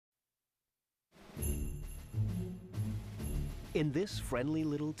In this friendly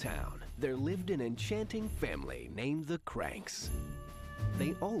little town, there lived an enchanting family named the Kranks.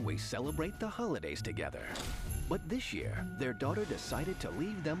 They always celebrate the holidays together. But this year, their daughter decided to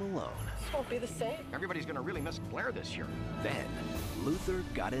leave them alone. This won't be the same. Everybody's gonna really miss Blair this year. Then, Luther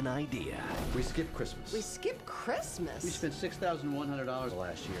got an idea. We skipped Christmas. We skip Christmas? We spent $6,100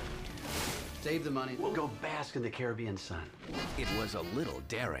 last year. Save the money. We'll go bask in the Caribbean sun. It was a little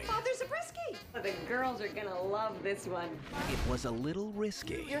daring. Oh, there's a brisky. The girls are gonna love this one. It was a little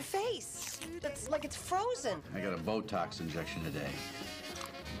risky. Your face. It's like it's frozen. I got a Botox injection today.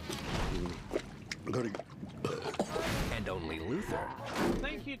 And only Luther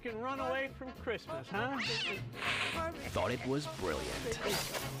Think you can run away from Christmas, huh? thought it was brilliant.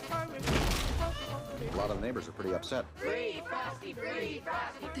 A lot of the neighbors are pretty upset. Free Frosty, free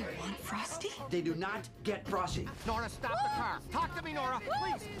Frosty. They want Frosty? They do not get Frosty. Nora, stop the car. Talk to me, Nora,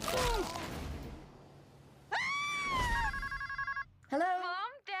 please. Hello?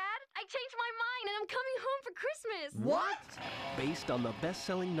 Mom, Dad, I changed my mind and I'm coming home for Christmas. What? Based on the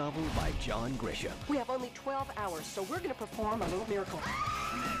best-selling novel by John Grisham. We have only 12 hours, so we're gonna perform a little miracle.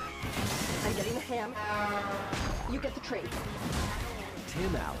 I'm getting the ham. You get the tree.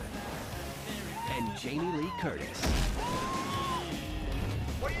 Tim Allen and Jamie Lee Curtis.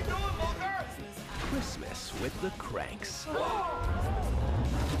 What are you doing, Luther? Christmas with the Kranks.